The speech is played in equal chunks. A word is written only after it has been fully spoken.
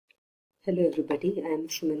Hello everybody, I am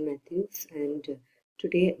Suman Matthews and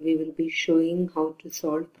today we will be showing how to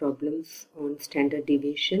solve problems on standard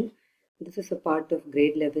deviation. This is a part of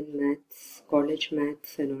grade 11 maths, college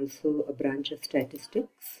maths and also a branch of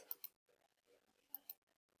statistics.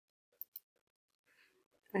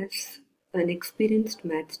 As an experienced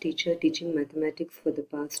maths teacher teaching mathematics for the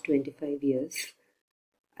past 25 years,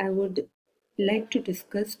 I would like to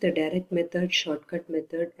discuss the direct method, shortcut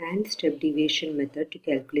method and step deviation method to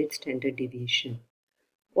calculate standard deviation.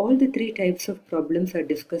 All the three types of problems are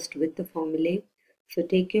discussed with the formulae, so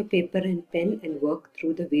take your paper and pen and work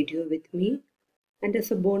through the video with me. And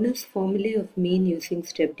as a bonus, formulae of mean using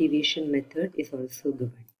step deviation method is also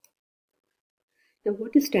given. Now,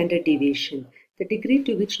 what is standard deviation? The degree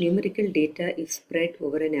to which numerical data is spread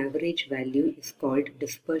over an average value is called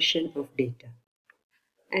dispersion of data.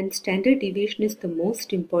 And standard deviation is the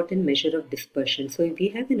most important measure of dispersion. So if we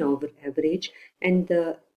have an average and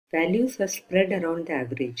the values are spread around the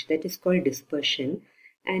average, that is called dispersion.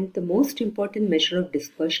 And the most important measure of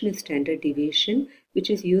dispersion is standard deviation, which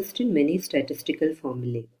is used in many statistical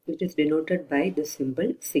formulae, which is denoted by the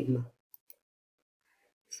symbol sigma.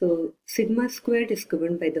 So sigma squared is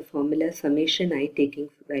given by the formula summation I taking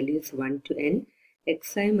values 1 to n,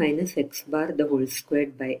 xi minus x bar the whole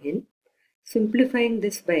squared by n. Simplifying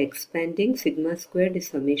this by expanding, sigma squared is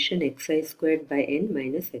summation xi squared by n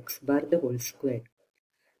minus x bar the whole squared.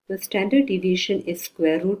 The standard deviation is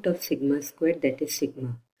square root of sigma squared, that is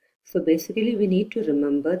sigma. So basically we need to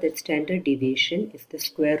remember that standard deviation is the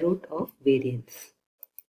square root of variance.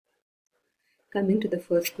 Coming to the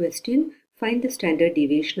first question, find the standard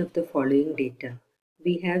deviation of the following data.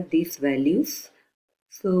 We have these values.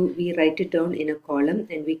 So we write it down in a column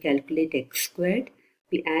and we calculate x squared.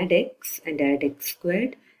 We add x and add x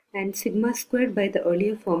squared, and sigma squared by the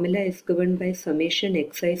earlier formula is given by summation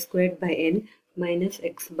xi squared by n minus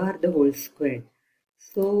x bar the whole squared.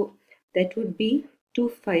 So that would be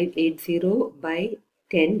 2580 by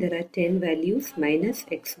 10, there are 10 values, minus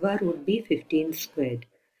x bar would be 15 squared.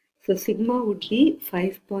 So sigma would be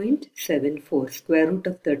 5.74, square root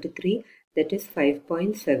of 33, that is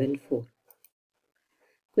 5.74.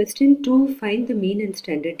 Question 2. Find the mean and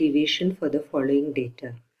standard deviation for the following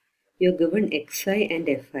data. You are given xi and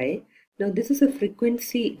fi. Now this is a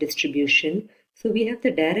frequency distribution. So we have the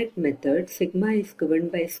direct method. Sigma is given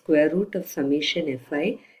by square root of summation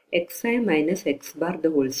fi, xi minus x bar the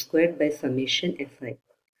whole squared by summation fi.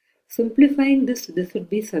 Simplifying this would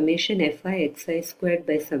be summation fi xi squared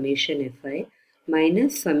by summation fi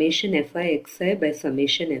minus summation fi xi by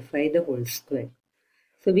summation fi the whole squared.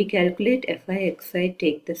 So we calculate fi xi,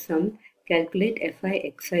 take the sum, calculate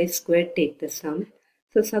fi xi squared, take the sum.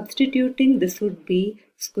 So substituting, this would be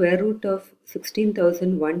square root of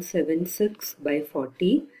 16,176 by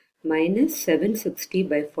 40 minus 760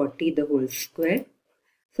 by 40 the whole square.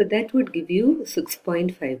 So that would give you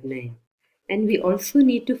 6.59. And we also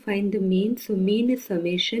need to find the mean. So mean is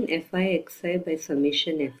summation fi xi by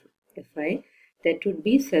summation fi. That would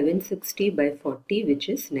be 760 by 40, which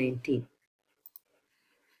is 19.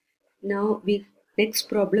 Now next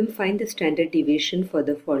problem, find the standard deviation for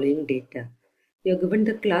the following data. You are given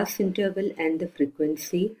the class interval and the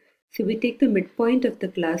frequency. So we take the midpoint of the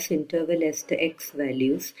class interval as the x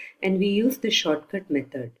values and we use the shortcut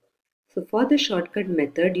method. So for the shortcut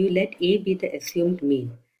method, you let a be the assumed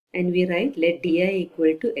mean and we write let di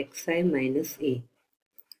equal to xi minus a.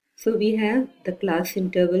 So we have the class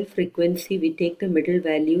interval frequency, we take the middle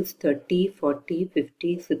values 30, 40,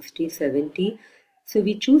 50, 60, 70. So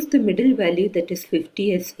we choose the middle value, that is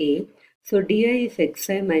 50 as a. So di is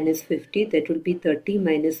xi minus 50, that will be 30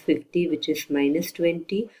 minus 50, which is minus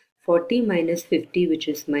 20, 40 minus 50, which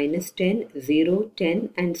is minus 10, 0, 10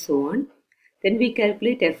 and so on. Then we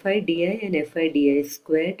calculate fi di and fi di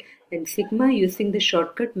squared, and sigma using the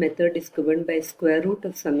shortcut method is given by square root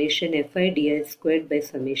of summation fi di squared by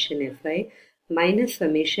summation fi minus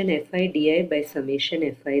summation fi di by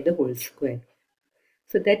summation fi the whole square.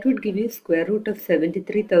 So that would give you square root of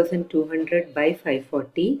 73,200 by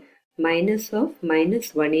 540 minus of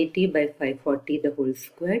minus 180 by 540 the whole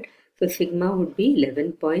squared. So sigma would be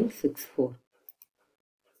 11.64.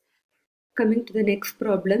 Coming to the next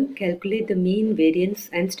problem, calculate the mean, variance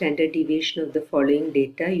and standard deviation of the following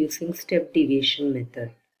data using step deviation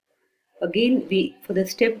method. Again, for the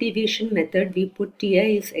step deviation method, we put ti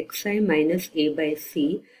is xi minus a by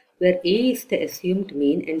c, where a is the assumed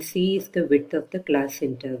mean and c is the width of the class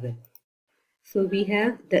interval. So we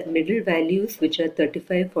have the middle values, which are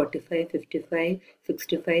 35, 45, 55,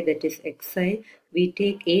 65, that is xi. We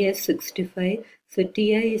take a as 65, so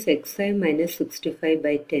ti is xi minus 65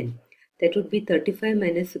 by 10. That would be 35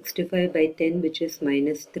 minus 65 by 10, which is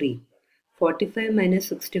minus 3. 45 minus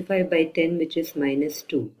 65 by 10, which is minus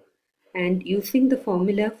 2. And using the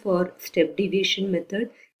formula for step deviation method,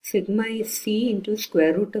 sigma is c into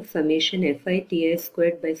square root of summation fi ti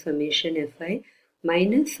squared by summation fi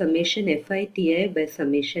minus summation fi ti by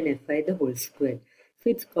summation fi the whole square. So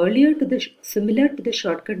it's similar to the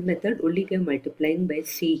shortcut method, only we are multiplying by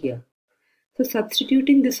c here. So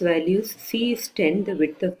substituting these values, c is 10, the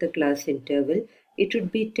width of the class interval. It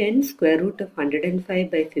would be 10 square root of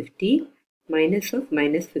 105 by 50 minus of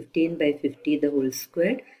minus 15 by 50 the whole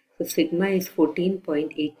squared. So sigma is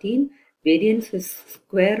 14.18. Variance is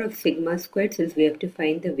square of sigma squared. Since we have to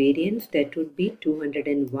find the variance, that would be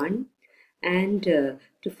 201. And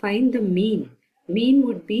to find the mean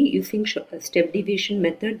would be using step deviation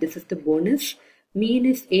method. This is the bonus. Mean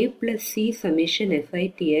is a plus c summation fi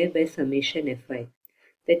ti by summation fi.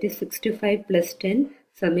 That is 65 plus 10.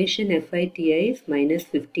 Summation fi ti is minus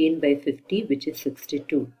 15 by 50, which is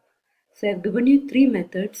 62. So I have given you 3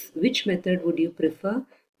 methods. Which method would you prefer?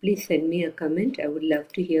 Please send me a comment. I would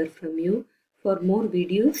love to hear from you. For more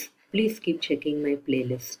videos, please keep checking my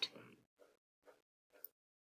playlist.